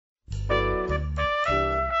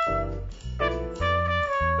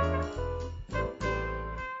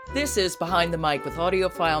This is Behind the Mic with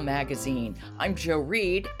AudioFile Magazine. I'm Joe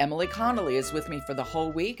Reed. Emily Connolly is with me for the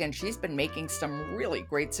whole week, and she's been making some really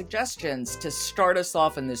great suggestions to start us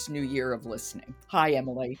off in this new year of listening. Hi,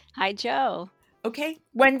 Emily. Hi, Joe. Okay,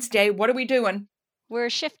 Wednesday, what are we doing? We're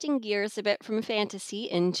shifting gears a bit from fantasy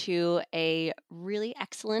into a really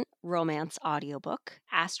excellent romance audiobook,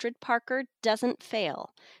 Astrid Parker Doesn't Fail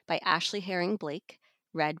by Ashley Herring Blake,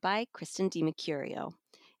 read by Kristen DiMercurio.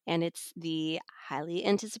 And it's the highly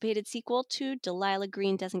anticipated sequel to Delilah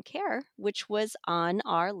Green Doesn't Care, which was on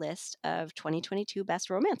our list of 2022 best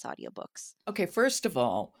romance audiobooks. Okay, first of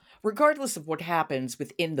all, regardless of what happens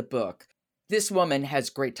within the book, this woman has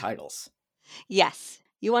great titles. Yes,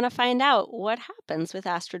 you want to find out what happens with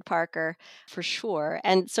Astrid Parker for sure.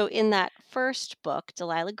 And so in that first book,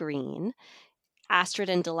 Delilah Green, Astrid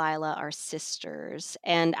and Delilah are sisters,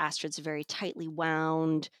 and Astrid's very tightly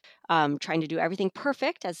wound, trying to do everything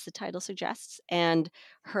perfect, as the title suggests. And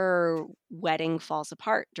her wedding falls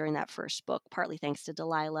apart during that first book, partly thanks to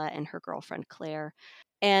Delilah and her girlfriend Claire.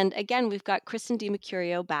 And again, we've got Kristen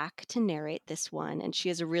DiMercurio back to narrate this one, and she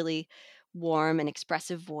has a really warm and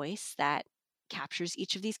expressive voice that captures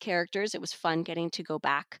each of these characters. It was fun getting to go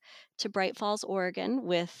back to Bright Falls, Oregon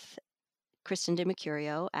with Kristen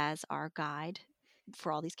DiMercurio as our guide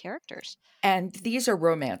for all these characters. And these are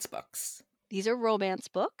romance books. These are romance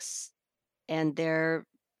books, and they're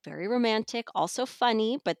very romantic, also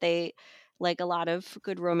funny, but they, like a lot of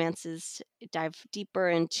good romances, dive deeper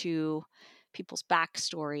into people's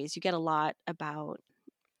backstories. You get a lot about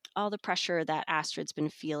all the pressure that Astrid's been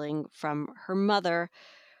feeling from her mother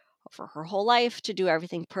for her whole life to do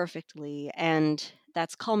everything perfectly. And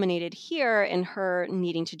that's culminated here in her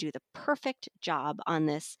needing to do the perfect job on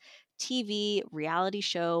this TV reality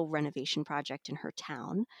show renovation project in her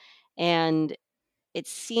town. And it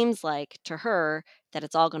seems like to her that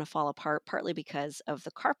it's all going to fall apart, partly because of the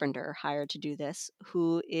carpenter hired to do this,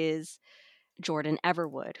 who is Jordan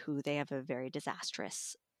Everwood, who they have a very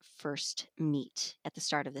disastrous first meet at the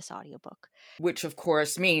start of this audiobook. Which, of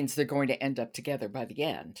course, means they're going to end up together by the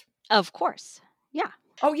end. Of course. Yeah.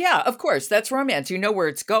 Oh, yeah, of course. That's romance. You know where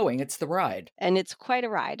it's going. It's the ride. And it's quite a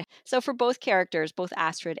ride. So for both characters, both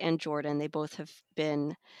Astrid and Jordan, they both have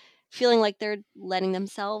been feeling like they're letting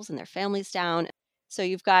themselves and their families down. So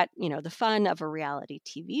you've got, the fun of a reality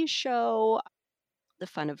TV show, the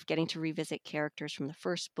fun of getting to revisit characters from the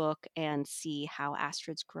first book and see how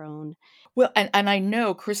Astrid's grown. Well, and I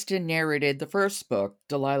know Kristen narrated the first book,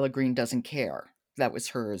 Delilah Green Doesn't Care. That was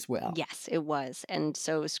her as well. Yes, it was. And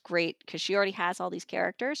so it was great because she already has all these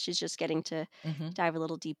characters. She's just getting to dive a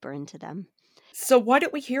little deeper into them. So why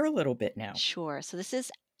don't we hear a little bit now? Sure. So this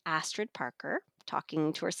is Astrid Parker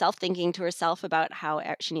talking to herself, thinking to herself about how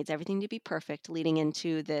she needs everything to be perfect, leading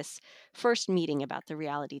into this first meeting about the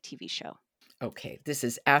reality TV show. Okay, this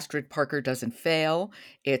is Astrid Parker Doesn't Fail.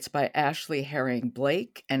 It's by Ashley Herring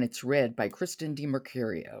Blake, and it's read by Kristen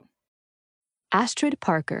DiMercurio. Astrid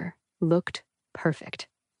Parker looked perfect.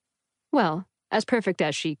 Well, as perfect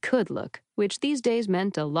as she could look, which these days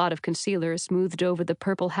meant a lot of concealer smoothed over the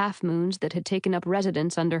purple half-moons that had taken up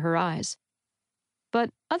residence under her eyes.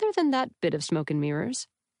 But other than that bit of smoke and mirrors,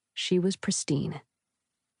 she was pristine.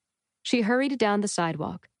 She hurried down the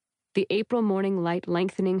sidewalk, the April morning light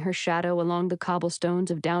lengthening her shadow along the cobblestones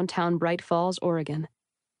of downtown Bright Falls, Oregon.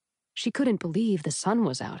 She couldn't believe the sun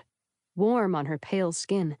was out, warm on her pale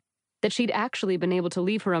skin, that she'd actually been able to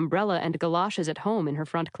leave her umbrella and galoshes at home in her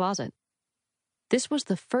front closet. This was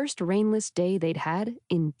the first rainless day they'd had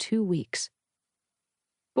in 2 weeks.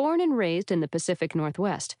 Born and raised in the Pacific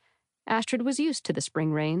Northwest, Astrid was used to the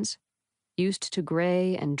spring rains, used to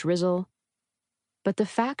gray and drizzle. But the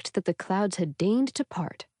fact that the clouds had deigned to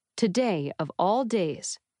part, today of all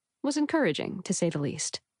days, was encouraging, to say the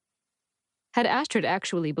least. Had Astrid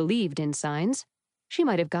actually believed in signs, she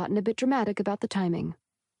might have gotten a bit dramatic about the timing.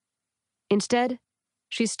 Instead,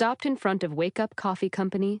 she stopped in front of Wake Up Coffee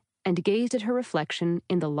Company and gazed at her reflection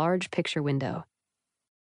in the large picture window.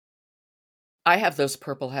 I have those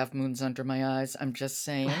purple half-moons under my eyes, I'm just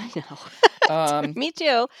saying. I know. Me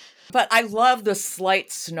too. But I love the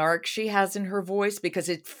slight snark she has in her voice because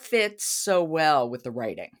it fits so well with the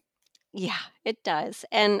writing. Yeah, it does.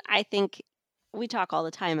 And I think we talk all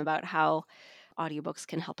the time about how audiobooks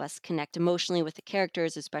can help us connect emotionally with the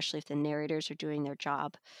characters, especially if the narrators are doing their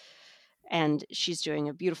job. And she's doing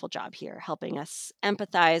a beautiful job here, helping us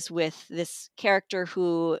empathize with this character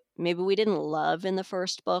who maybe we didn't love in the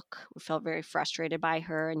first book. We felt very frustrated by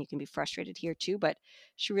her, and you can be frustrated here too. But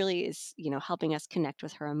she really is, helping us connect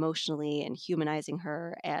with her emotionally and humanizing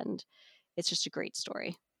her. And it's just a great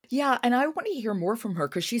story. Yeah, and I want to hear more from her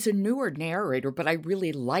because she's a newer narrator, but I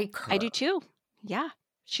really like her. I do too. Yeah.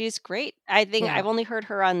 She's great. I think Yeah. I've only heard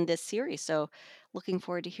her on this series, so looking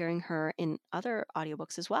forward to hearing her in other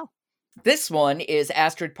audiobooks as well. This one is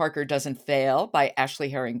Astrid Parker Doesn't Fail by Ashley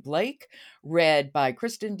Herring Blake, read by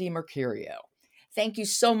Kristen DiMercurio. Thank you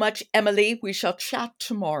so much, Emily. We shall chat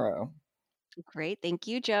tomorrow. Great. Thank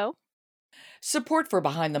you, Jo. Support for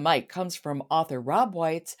Behind the Mic comes from author Rob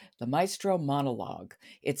White's The Maestro Monologue.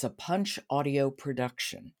 It's a Punch audio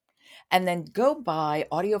production. And then go by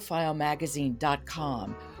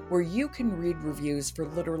audiofilemagazine.com, where you can read reviews for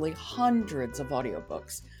literally hundreds of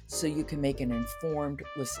audiobooks so you can make an informed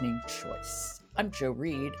listening choice. I'm Jo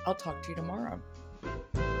Reed. I'll talk to you tomorrow.